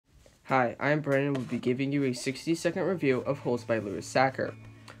Hi, I'm Brennen and will be giving you a 60-second review of Holes by Louis Sachar.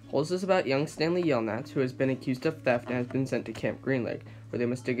 Holes is about young Stanley Yelnats, who has been accused of theft and has been sent to Camp Green Lake, where they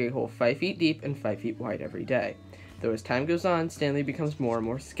must dig a hole 5 feet deep and 5 feet wide every day. Though as time goes on, Stanley becomes more and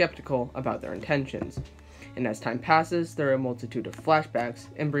more skeptical about their intentions. And as time passes, there are a multitude of flashbacks,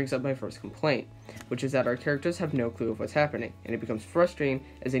 and brings up my first complaint, which is that our characters have no clue of what's happening, and it becomes frustrating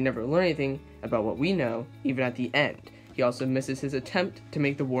as they never learn anything about what we know, even at the end. He also misses his attempt to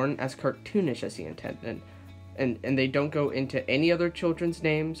make the warden as cartoonish as he intended, and they don't go into any other children's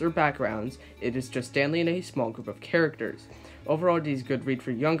names or backgrounds. It is just Stanley and a small group of characters. Overall, it is a good read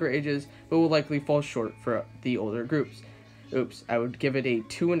for younger ages, but will likely fall short for the older groups. I would give it a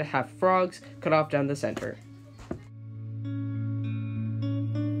 2.5 frogs cut off down the center.